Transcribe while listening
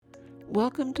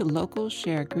Welcome to Local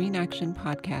Share Green Action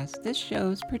Podcast. This show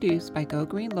is produced by Go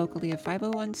Green Locally, a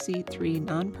 501c3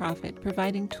 nonprofit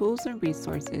providing tools and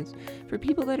resources for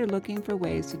people that are looking for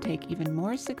ways to take even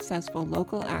more successful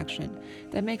local action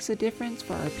that makes a difference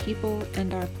for our people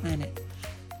and our planet.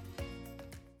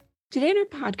 Today in our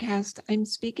podcast, I'm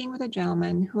speaking with a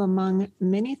gentleman who, among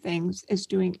many things, is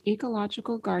doing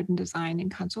ecological garden design and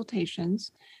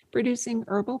consultations, producing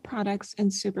herbal products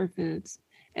and superfoods,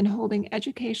 and holding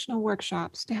educational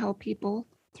workshops to help people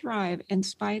thrive in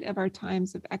spite of our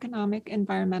times of economic,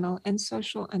 environmental, and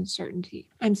social uncertainty.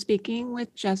 I'm speaking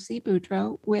with Jesse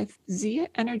Boudreau with Zia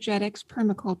Energetics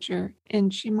Permaculture in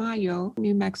Chimayo,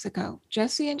 New Mexico.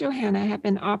 Jesse and Johanna have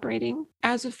been operating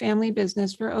as a family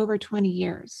business for over 20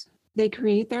 years. They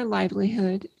create their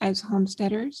livelihood as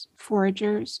homesteaders,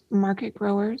 foragers, market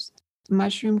growers,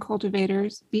 mushroom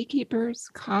cultivators, beekeepers,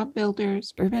 cob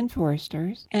builders, urban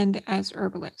foresters, and as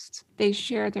herbalists. They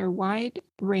share their wide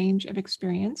range of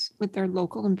experience with their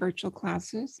local and virtual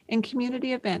classes and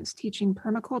community events, teaching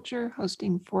permaculture,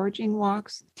 hosting foraging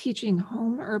walks, teaching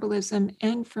home herbalism,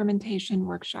 and fermentation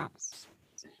workshops.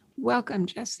 Welcome,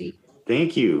 Jesse.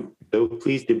 Thank you. So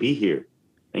pleased to be here.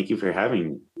 Thank you for having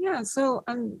me. Yeah, so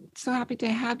I'm so happy to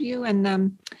have you, and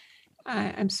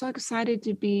I'm so excited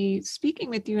to be speaking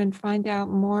with you and find out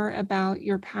more about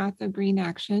your path of green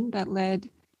action that led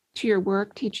to your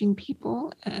work teaching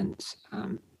people and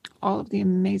all of the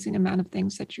amazing amount of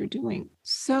things that you're doing.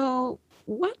 So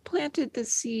what planted the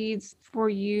seeds for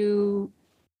you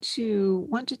to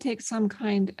want to take some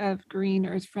kind of green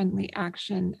earth-friendly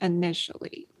action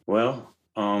initially? Well,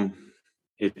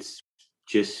 it's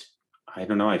just, I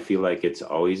don't know, I feel like it's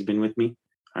always been with me.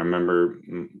 I remember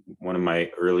one of my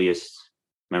earliest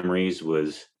memories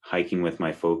was hiking with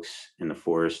my folks in the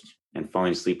forest and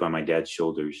falling asleep on my dad's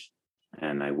shoulders.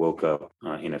 And I woke up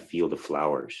in a field of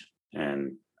flowers,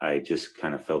 and I just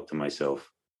kind of felt to myself,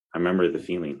 I remember the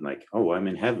feeling like, oh, I'm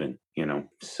in heaven, you know?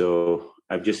 So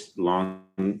I've just long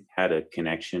had a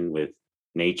connection with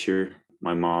nature.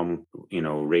 My mom,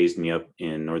 raised me up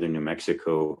in northern New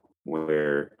Mexico,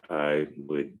 where I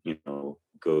would,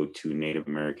 go to Native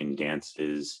American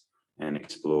dances and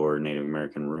explore Native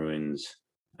American ruins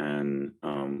and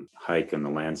hike on the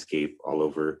landscape all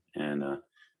over. And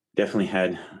definitely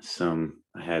had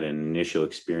I had an initial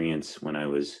experience when I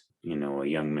was, a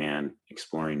young man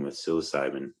exploring with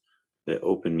psilocybin that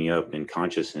opened me up in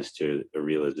consciousness to a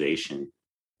realization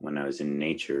when I was in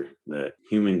nature that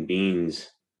human beings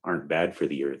aren't bad for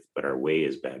the earth, but our way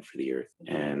is bad for the earth.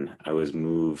 And I was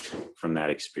moved from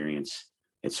that experience.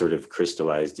 It sort of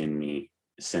crystallized in me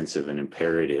a sense of an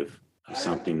imperative of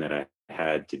something that I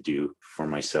had to do for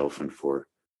myself and for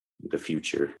the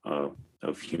future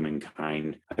of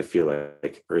humankind. I feel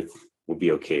like Earth will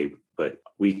be okay, but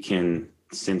we can,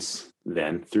 since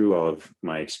then, through all of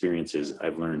my experiences,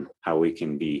 I've learned how we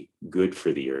can be good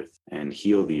for the Earth and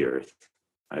heal the Earth.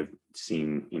 I've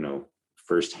seen,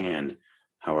 firsthand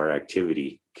how our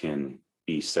activity can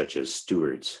be such as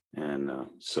stewards. And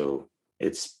so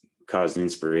it's caused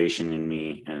inspiration in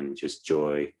me and just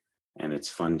joy. And it's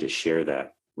fun to share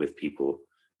that with people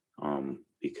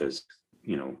because,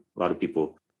 a lot of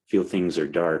people feel things are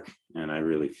dark, and I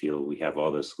really feel we have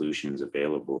all the solutions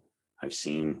available. I've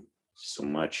seen so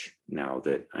much now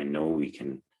that I know we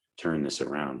can turn this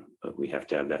around, but we have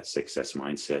to have that success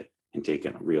mindset and take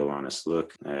a real honest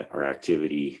look at our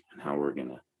activity and how we're going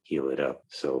to heal it up.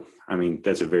 So,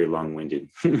 that's a very long-winded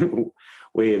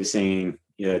way of saying,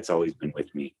 yeah, it's always been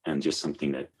with me and just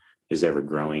something that is ever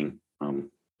growing.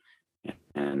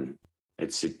 And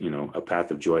it's, a path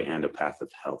of joy and a path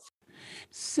of health.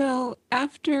 So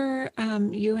after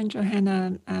you and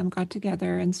Johanna got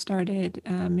together and started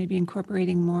maybe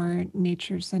incorporating more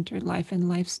nature-centered life and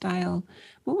lifestyle,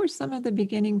 what were some of the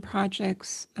beginning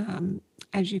projects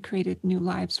as you created new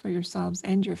lives for yourselves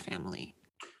and your family?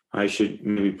 I should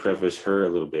maybe preface her a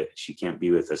little bit. She can't be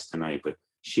with us tonight, but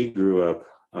she grew up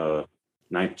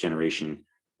ninth generation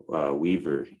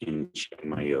weaver in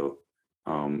Chimayo,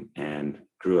 and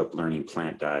grew up learning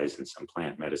plant dyes and some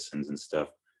plant medicines and stuff.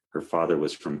 Her father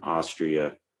was from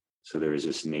Austria, so there was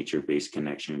this nature-based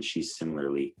connection. She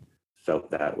similarly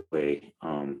felt that way.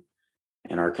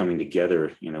 And our coming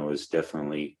together, is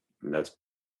definitely, that's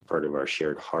part of our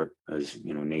shared heart as,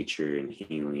 nature and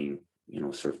healing,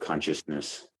 sort of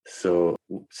consciousness. So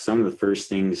some of the first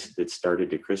things that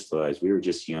started to crystallize, we were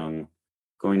just young,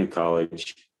 going to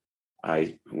college.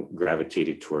 I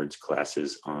gravitated towards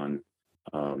classes on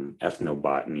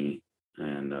ethnobotany,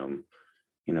 and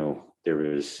there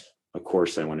was a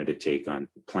course I wanted to take on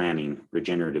planning,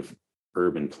 regenerative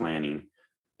urban planning,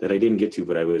 that I didn't get to,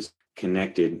 but I was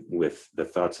connected with the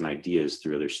thoughts and ideas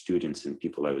through other students and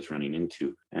people I was running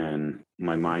into. And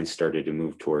my mind started to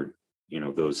move toward,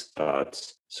 those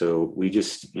thoughts. So we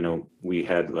just, we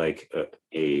had like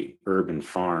a urban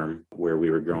farm where we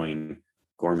were growing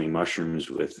gourmet mushrooms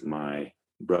with my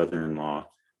brother-in-law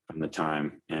from the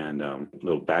time, and a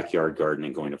little backyard garden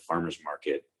and going to farmers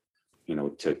market,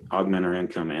 to augment our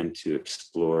income and to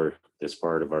explore this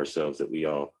part of ourselves that we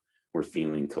all were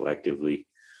feeling collectively.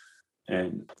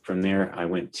 And from there, I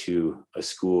went to a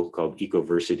school called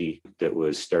Ecoversity that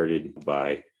was started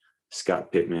by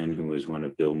Scott Pittman, who was one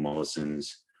of Bill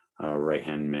Mollison's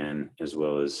right-hand men, as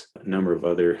well as a number of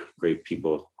other great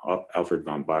people, Alfred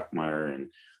von Bachmeier and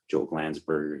Joel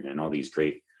Glansberg, and all these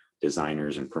great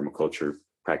designers and permaculture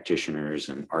practitioners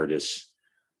and artists.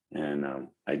 And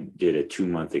I did a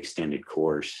 2-month extended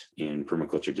course in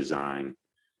permaculture design.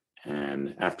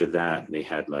 And after that, they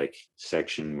had like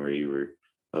section where you were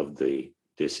of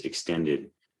this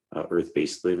extended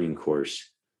earth-based living course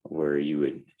where you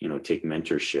would, take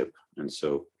mentorship. And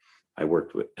so I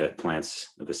worked at Plants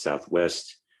of the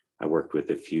Southwest. I worked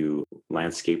with a few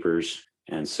landscapers.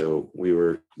 And so we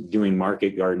were doing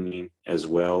market gardening as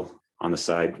well on the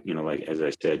side, like, as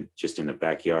I said, just in the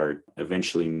backyard.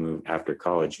 Eventually after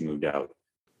college, moved out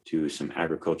to some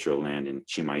agricultural land in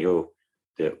Chimayo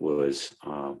that was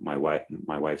my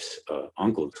wife's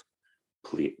uncle's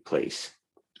place,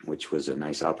 which was a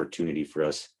nice opportunity for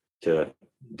us to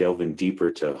delve in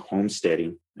deeper to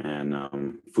homesteading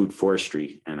and food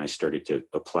forestry. And I started to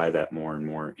apply that more and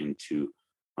more into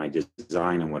my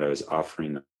design and what I was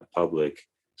offering the public.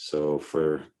 So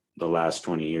for the last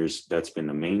 20 years, that's been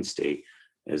the mainstay,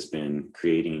 has been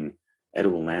creating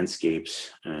edible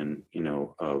landscapes and,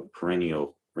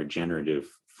 perennial regenerative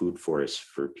food forests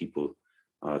for people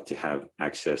to have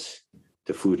access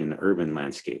to food in the urban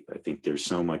landscape. I think there's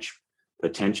so much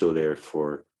potential there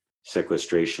for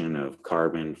sequestration of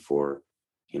carbon, for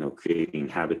creating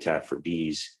habitat for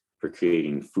bees, for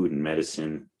creating food and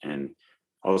medicine, and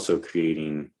also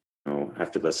creating,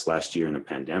 after this last year in the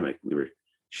pandemic, we were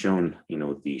shown,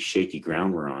 the shaky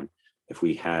ground we're on. If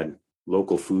we had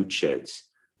local food sheds,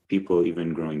 people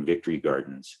even growing victory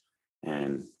gardens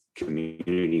and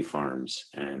community farms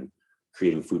and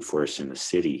creating food forests in the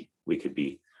city, we could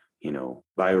be,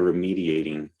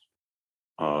 bioremediating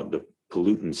the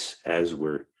pollutants as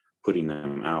we're putting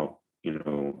them out,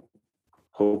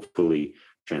 hopefully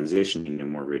transitioning to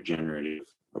more regenerative,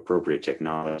 appropriate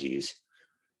technologies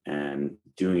and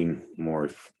doing more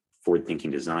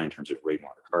forward-thinking design in terms of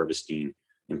rainwater harvesting,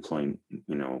 employing,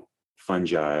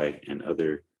 fungi and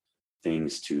other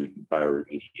things to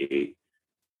bioremediate,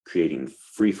 creating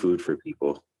free food for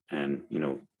people, and,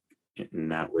 in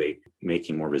that way,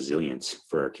 making more resilience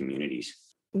for our communities.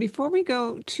 Before we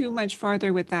go too much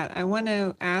farther with that, I want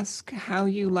to ask how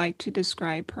you like to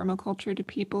describe permaculture to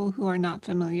people who are not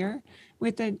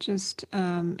with it,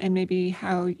 and maybe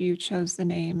how you chose the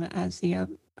name ASEA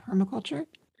Permaculture.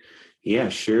 Yeah,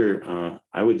 sure.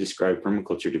 I would describe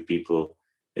permaculture to people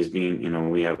as being,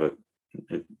 we have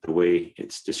the way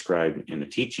it's described in the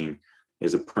teaching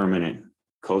is a permanent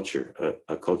culture,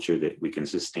 a culture that we can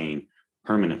sustain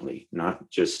permanently, not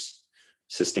just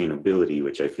sustainability,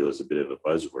 which I feel is a bit of a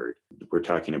buzzword. We're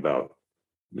talking about,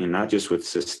 not just with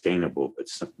sustainable,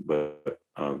 but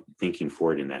thinking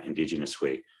forward in that indigenous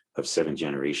way of 7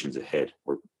 generations ahead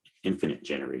or infinite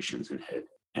generations ahead.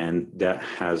 And that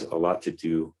has a lot to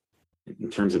do in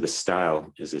terms of the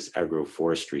style, is this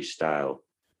agroforestry style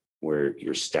where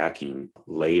you're stacking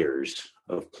layers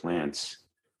of plants.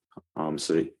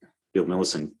 So that Bill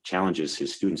Mollison challenges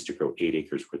his students to grow 8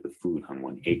 acres worth of food on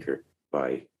 1 acre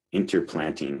by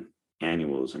interplanting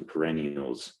annuals and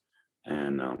perennials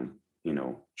and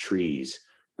trees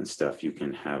and stuff. You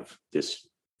can have this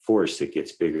forest that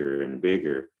gets bigger and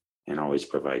bigger and always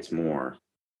provides more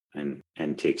and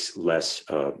takes less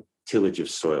tillage of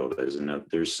soil.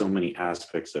 There's so many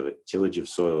aspects of it. Tillage of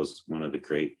soil is one of the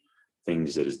great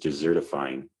things that is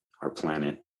desertifying our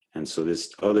planet. And so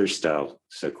this other style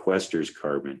sequesters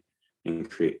carbon in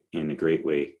a great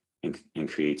way and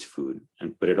creates food.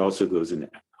 But it also goes into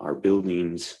our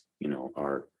buildings,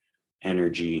 our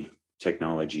energy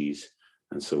technologies.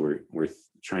 And so we're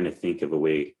trying to think of a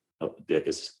way that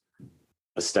is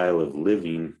a style of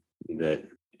living that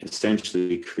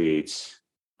essentially creates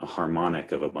a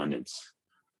harmonic of abundance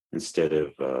instead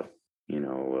of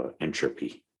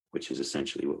entropy, which is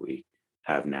essentially what we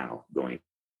have now going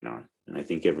on. And I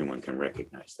think everyone can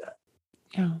recognize that.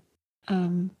 Yeah.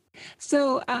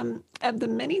 So of the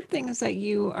many things that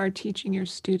you are teaching your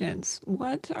students,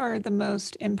 what are the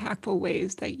most impactful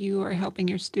ways that you are helping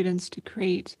your students to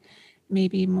create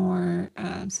maybe more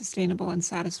sustainable and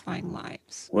satisfying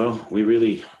lives? Well,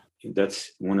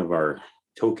 that's one of our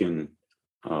token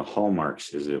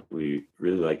hallmarks, is that we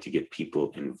really like to get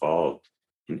people involved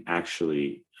in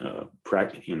actually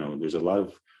practice. There's a lot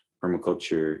of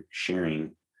permaculture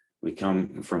sharing. We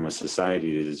come from a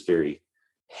society that is very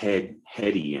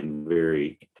heady and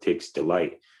very takes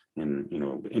delight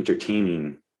in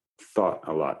entertaining thought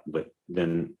a lot, but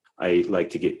then I like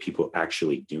to get people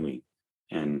actually doing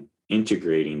and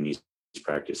integrating these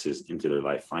practices into their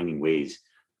life, finding ways.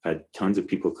 I've had tons of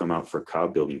people come out for cow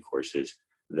building courses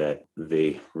that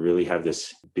they really have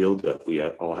this buildup. We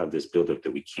all have this buildup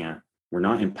that we're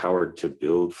not empowered to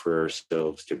build for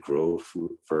ourselves, to grow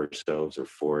food for ourselves or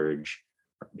forage,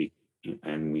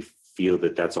 and we feel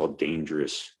that that's all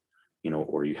dangerous,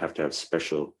 or you have to have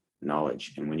special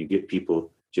knowledge. And when you get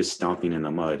people just stomping in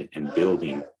the mud and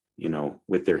building,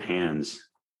 with their hands,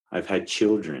 I've had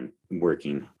children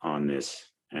working on this,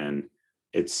 and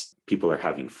people are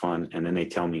having fun. And then they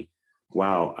tell me,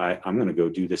 wow, I'm going to go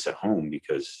do this at home,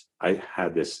 because I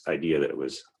had this idea that it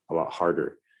was a lot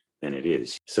harder than it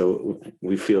is. So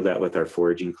we feel that with our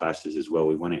foraging classes as well.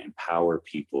 We want to empower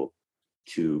people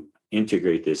to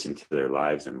integrate this into their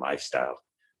lives and lifestyle.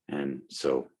 And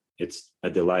so it's a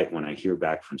delight when I hear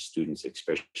back from students,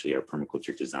 especially our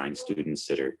permaculture design students,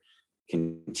 that are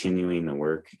continuing the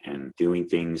work and doing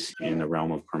things in the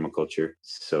realm of permaculture.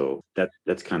 So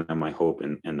that's kind of my hope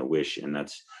and the wish. And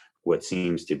that's what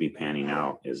seems to be panning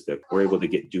out, is that we're able to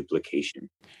get duplication.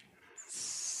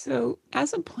 So,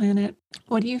 as a planet,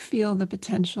 what do you feel the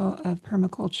potential of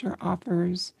permaculture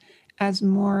offers as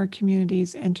more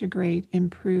communities integrate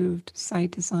improved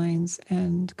site designs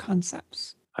and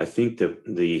concepts? I think that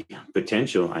the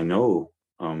potential, I know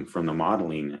from the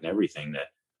modeling and everything, that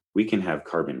we can have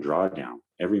carbon drawdown.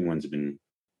 Everyone's been,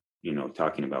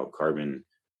 talking about carbon,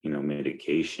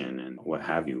 mitigation and what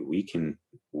have you. We can,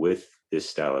 with this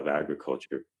style of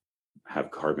agriculture,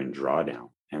 have carbon drawdown.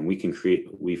 And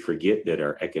we forget that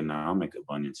our economic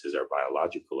abundance is our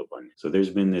biological abundance. So there's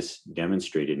been this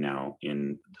demonstrated now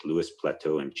in the Lewis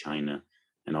Plateau in China,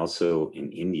 and also in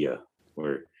India,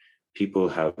 where people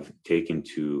have taken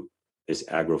to this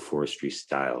agroforestry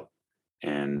style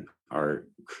and are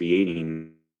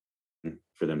creating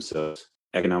for themselves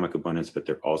economic abundance, but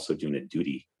they're also doing a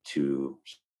duty to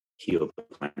heal the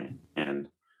planet. And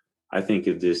I think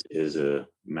of this as a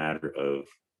matter of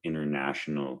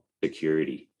international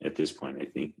security at this point, I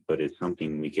think, but it's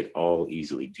something we could all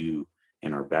easily do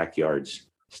in our backyards.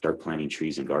 Start planting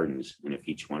trees and gardens. And if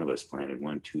each one of us planted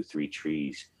 1, 2, 3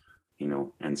 trees,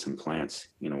 and some plants,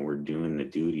 we're doing the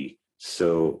duty.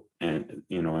 So, and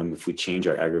if we change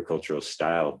our agricultural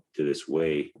style to this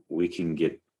way, we can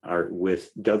get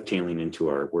with dovetailing into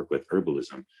our work with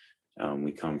herbalism.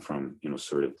 We come from,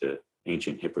 sort of the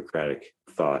ancient Hippocratic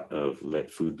thought of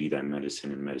let food be thy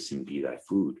medicine and medicine be thy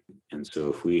food. And so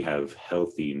if we have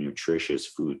healthy, nutritious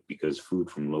food, because food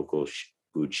from local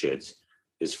food sheds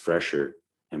is fresher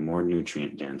and more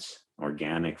nutrient dense,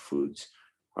 organic foods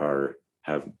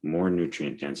have more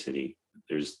nutrient density.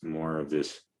 There's more of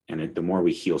this, and the more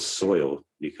we heal soil,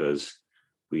 because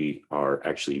we are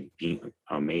actually being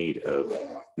made of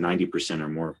 90% or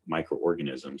more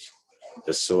microorganisms.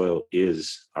 The soil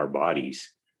is our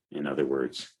bodies, in other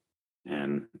words,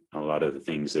 and a lot of the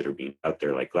things that are being out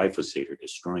there, like glyphosate, are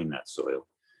destroying that soil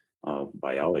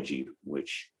biology,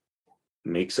 which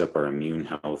makes up our immune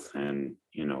health and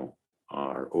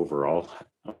our overall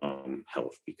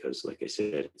health, because, like I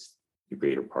said, it's a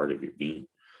greater part of your being.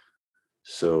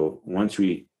 So once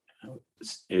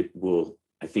it will,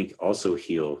 I think, also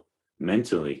heal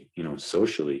mentally,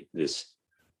 socially, this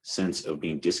sense of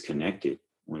being disconnected.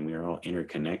 When we are all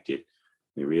interconnected,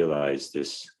 we realize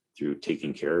this through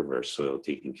taking care of our soil,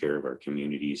 taking care of our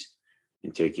communities,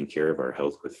 and taking care of our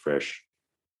health with fresh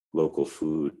local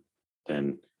food,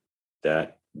 then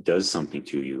that does something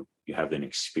to you. You have an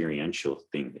experiential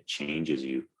thing that changes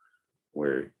you,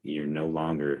 where you no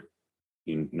longer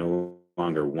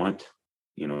want,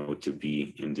 to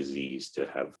be in disease, to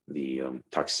have the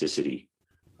toxicity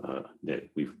that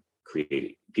we've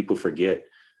created. People forget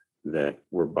that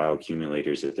we're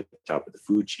bioaccumulators at the top of the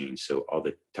food chain. So all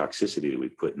the toxicity that we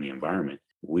put in the environment,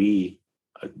 we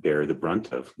bear the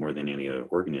brunt of more than any other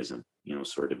organism,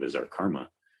 sort of as our karma.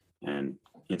 And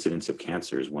incidence of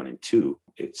cancer is 1 in 2.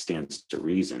 It stands to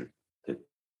reason that,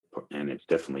 and it's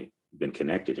definitely been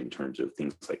connected in terms of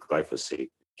things like glyphosate,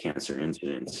 cancer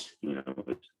incidence,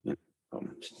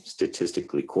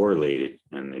 statistically correlated,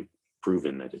 and they've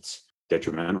proven that it's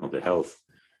detrimental to health.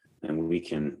 And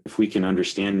if we can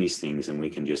understand these things, and we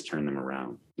can just turn them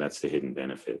around, that's the hidden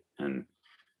benefit. And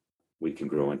we can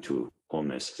grow into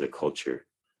wholeness as a culture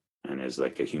and as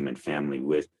like a human family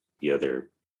with the other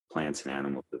plants and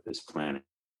animals of this planet,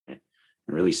 and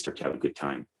really start to have a good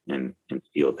time and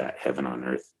feel that heaven on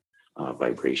earth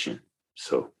vibration.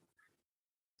 So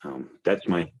that's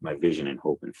my vision and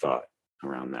hope and thought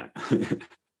around that.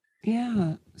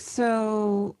 Yeah.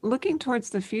 So, looking towards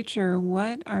the future,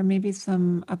 what are maybe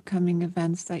some upcoming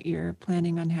events that you're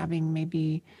planning on having,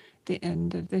 maybe the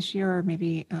end of this year or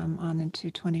maybe on into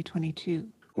 2022?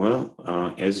 Well,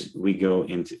 as we go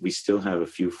into, we still have a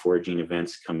few foraging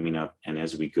events coming up, and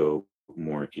as we go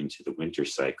more into the winter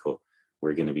cycle,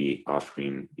 we're going to be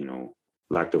offering,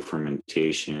 lacto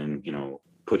fermentation,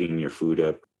 putting your food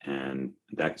up and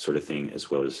that sort of thing, as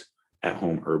well as at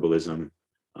home herbalism.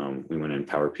 We want to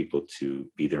empower people to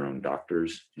be their own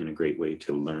doctors in a great way,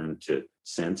 to learn to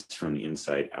sense from the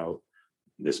inside out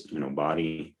this,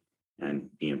 body, and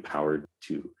be empowered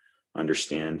to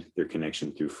understand their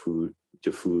connection through food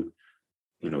to food,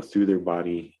 through their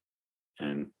body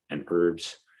and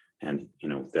herbs. And,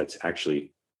 that's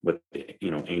actually what,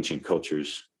 ancient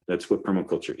cultures, that's what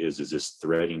permaculture is this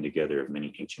threading together of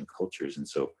many ancient cultures. And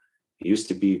so it used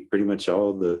to be pretty much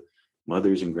all the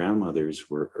mothers and grandmothers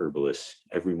were herbalists.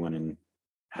 Everyone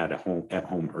had a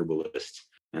at-home herbalist.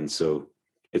 And so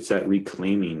it's that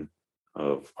reclaiming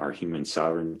of our human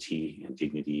sovereignty and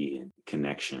dignity and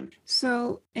connection.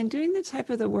 So, in doing the type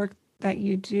of the work that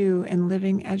you do and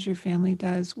living as your family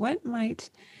does, what might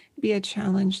be a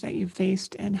challenge that you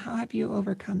faced and how have you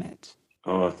overcome it?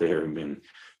 Oh, there have been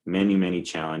many, many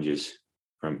challenges,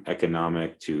 from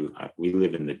economic to we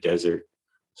live in the desert.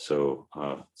 So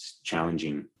it's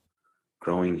challenging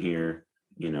growing here.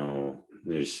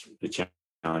 There's the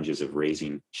challenges of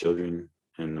raising children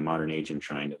in the modern age and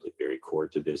trying to live very core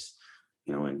to this,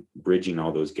 and bridging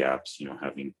all those gaps,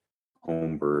 having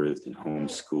home birthed and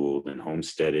homeschooled and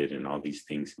homesteaded and all these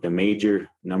things. The major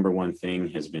number one thing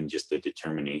has been just the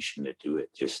determination to do it,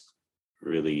 just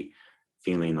really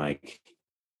feeling like,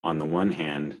 on the one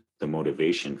hand, the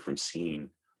motivation from seeing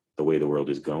the way the world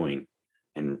is going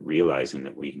and realizing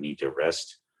that we need to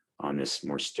rest on this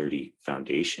more sturdy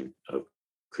foundation of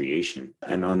creation.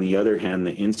 And on the other hand,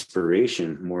 the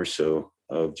inspiration more so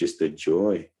of just the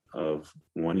joy of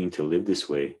wanting to live this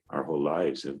way our whole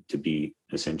lives, to be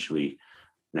essentially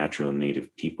natural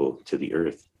native people to the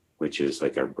earth, which is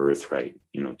like our birthright,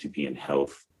 to be in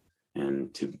health,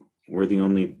 and we're the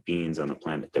only beings on the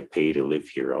planet that pay to live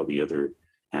here. All the other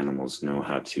animals know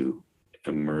how to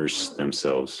immerse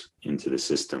themselves into the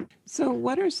system. So,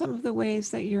 what are some of the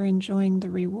ways that you're enjoying the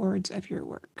rewards of your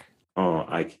work? Oh,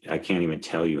 I can't even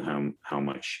tell you how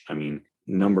much. I mean,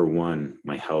 number one,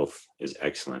 my health is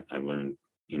excellent. I learned,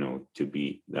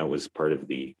 that was part of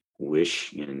the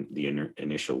wish, and the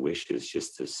initial wish is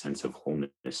just a sense of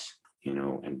wholeness,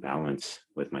 and balance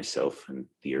with myself and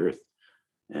the earth.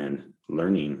 And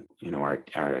learning,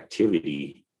 our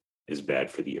activity is bad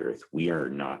for the earth. We are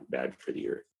not bad for the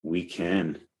earth. We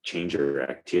can change our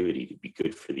activity to be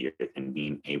good for the earth, and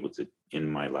being able to,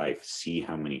 in my life, see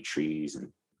how many trees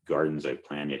and gardens I've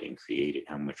planted and created,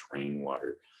 how much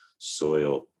rainwater,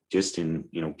 soil, just in,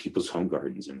 people's home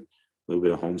gardens, and a little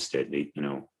bit of homestead. They,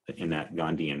 in that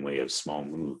Gandhian way of small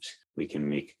moves, we can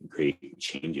make great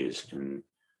changes. And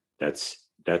that's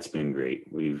been great.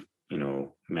 We've,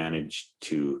 managed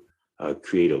to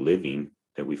create a living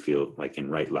that we feel like in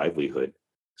right livelihood,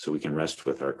 so we can rest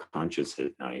with our conscience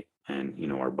at night,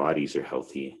 and our bodies are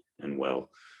healthy and well.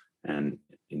 And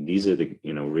these are the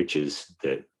riches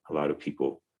that a lot of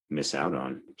people miss out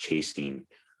on, chasing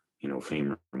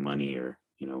fame or money or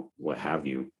what have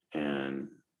you. And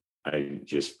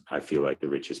I feel like the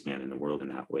richest man in the world in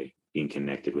that way, being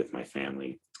connected with my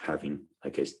family, having,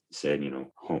 like I said,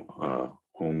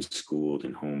 homeschooled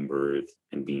and home birthed,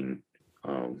 and being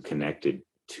connected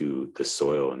to the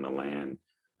soil and the land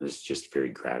is just very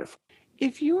gratifying.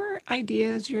 If your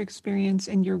ideas, your experience,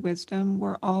 and your wisdom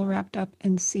were all wrapped up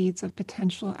in seeds of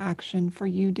potential action for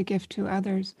you to give to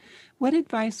others, what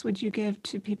advice would you give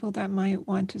to people that might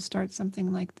want to start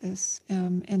something like this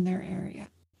in their area?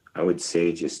 I would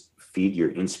say just feed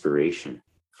your inspiration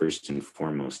first and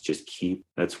foremost. Just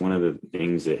that's one of the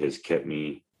things that has kept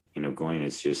me, going,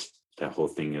 is just that whole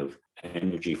thing of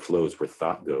energy flows where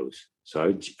thought goes.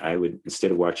 So I would,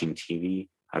 instead of watching TV,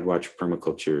 I'd watch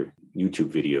permaculture YouTube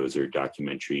videos or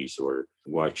documentaries, or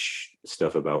watch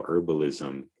stuff about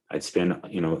herbalism. I'd spend,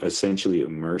 essentially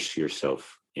immerse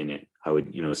yourself in it. I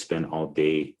would, spend all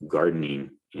day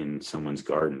gardening in someone's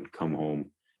garden, come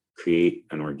home, create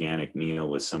an organic meal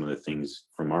with some of the things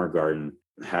from our garden,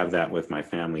 have that with my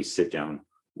family, sit down,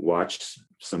 watch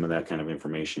some of that kind of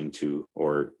information too,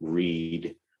 or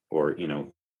read, or,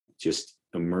 just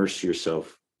immerse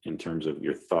yourself in terms of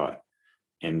your thought,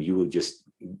 and you'll just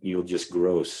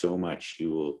grow so much.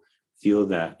 You will feel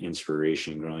that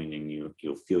inspiration growing, and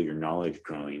you'll feel your knowledge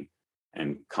growing.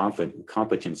 And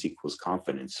competence equals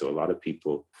confidence. So a lot of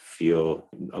people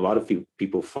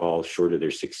fall short of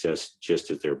their success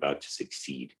just as they're about to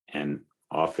succeed, and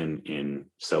often in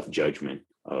self-judgment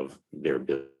of their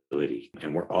ability.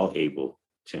 And we're all able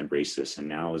to embrace this. And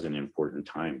now is an important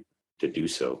time to do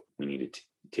so. We need to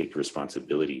take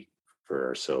responsibility for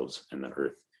ourselves and the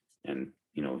earth, and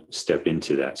step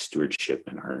into that stewardship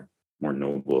and our more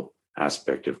noble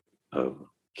aspect of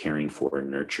caring for and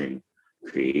nurturing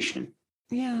creation.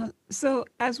 Yeah. So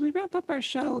as we wrap up our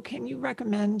show, can you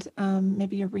recommend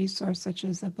maybe a resource such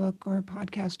as a book or a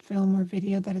podcast, film, or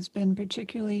video that has been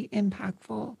particularly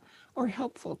impactful or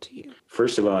helpful to you?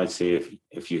 First of all, I'd say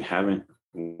if you haven't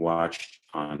watched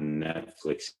on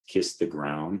Netflix, Kiss the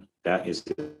Ground, that is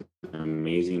an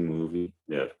amazing movie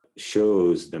that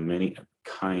shows the many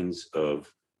kinds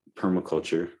of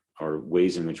permaculture or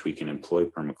ways in which we can employ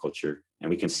permaculture, and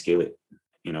we can scale it,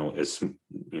 as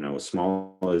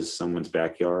small as someone's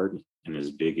backyard and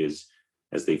as big as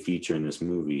they feature in this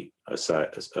movie, a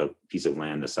piece of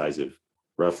land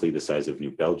roughly the size of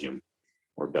New Belgium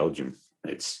or Belgium.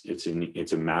 It's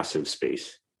a massive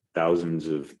space, thousands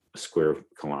of square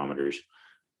kilometers.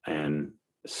 And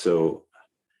so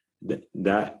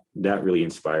that really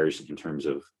inspires in terms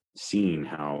of seeing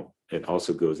how it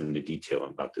also goes into detail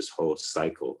about this whole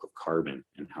cycle of carbon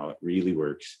and how it really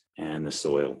works, and the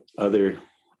soil. I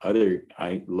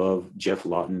love Jeff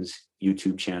Lawton's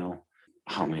YouTube channel.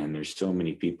 Oh man, there's so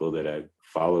many people that I've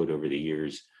followed over the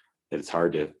years that it's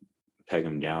hard to peg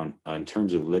them down. In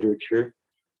terms of literature,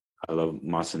 I love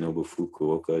Masanobu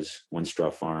Fukuoka's One Straw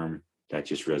Farm. That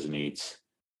just resonates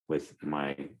with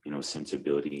my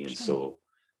sensibility and soul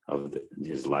of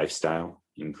his lifestyle,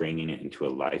 ingraining it into a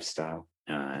lifestyle.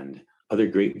 And other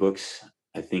great books,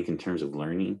 I think, in terms of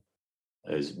learning,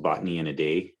 is Botany in a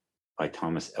Day by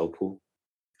Thomas Elpel,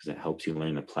 because it helps you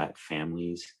learn the plant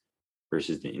families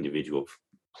versus the individual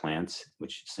plants,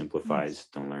 which simplifies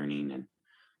the learning and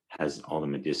has all the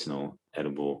medicinal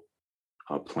edible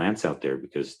plants out there,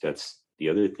 because that's the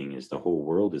other thing, is the whole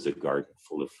world is a garden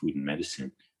full of food and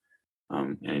medicine.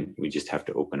 And we just have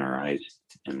to open our eyes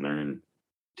and learn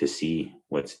to see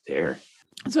what's there.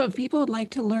 So if people would like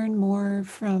to learn more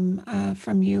from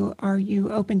you, are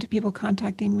you open to people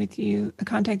contacting you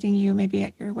maybe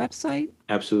at your website?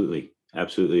 Absolutely.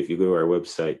 If you go to our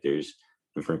website, there's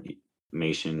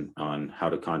information on how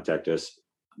to contact us,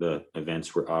 the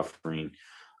events we're offering.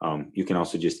 You can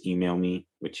also just email me,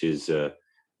 which is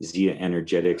Zia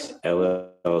Energetics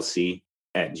LLC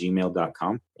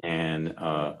 @gmail.com. And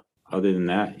other than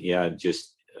that,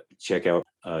 just check out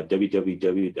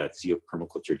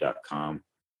www.ziapermaculture.com.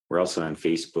 We're also on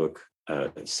Facebook.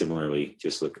 Similarly,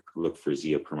 just look for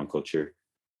Zia Permaculture.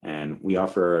 And we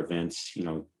offer our events,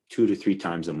 2 to 3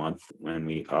 times a month.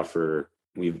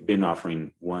 We've been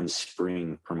offering one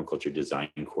spring permaculture design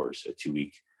course, a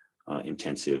 2-week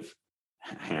intensive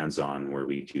hands-on, where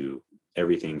we do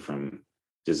everything from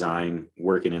design,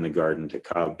 working in the garden, to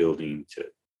cob building, to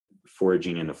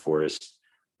foraging in the forest,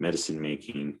 medicine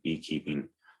making, beekeeping,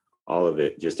 all of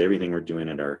it, just everything we're doing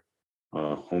at our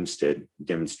homestead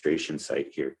demonstration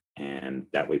site here. And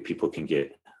that way people can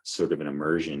get sort of an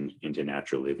immersion into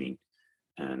natural living.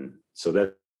 And so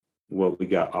that's what we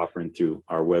got offering through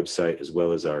our website, as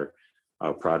well as our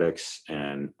products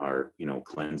and our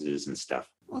cleanses and stuff.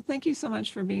 Well, thank you so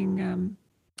much for being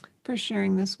for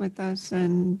sharing this with us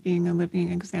and being a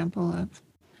living example of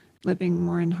living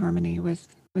more in harmony with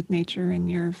nature and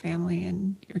your family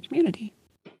and your community.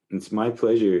 It's my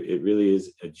pleasure. It really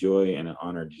is a joy and an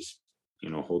honor to just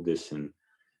hold this and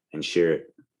share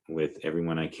it with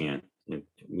everyone I can.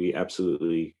 We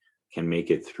absolutely can make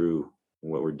it through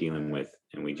what we're dealing with,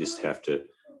 and we just have to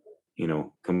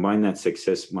combine that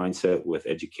success mindset with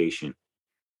education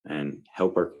and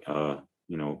help our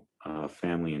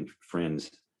family and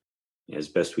friends as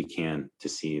best we can to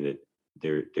see that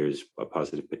there's a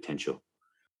positive potential.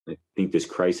 I think this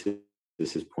crisis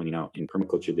is pointing out, in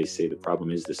permaculture they say the problem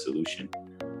is the solution.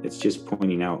 It's just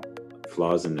pointing out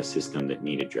flaws in the system that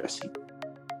need addressing.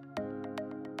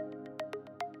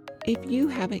 If you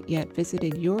haven't yet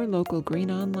visited your local Green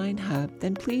Online Hub,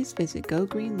 then please visit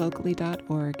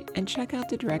gogreenlocally.org and check out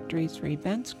the directories for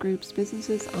events, groups,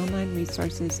 businesses, online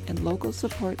resources, and local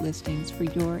support listings for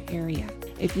your area.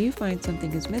 If you find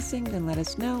something is missing, then let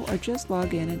us know or just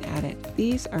log in and add it.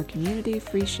 These are community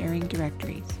free sharing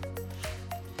directories.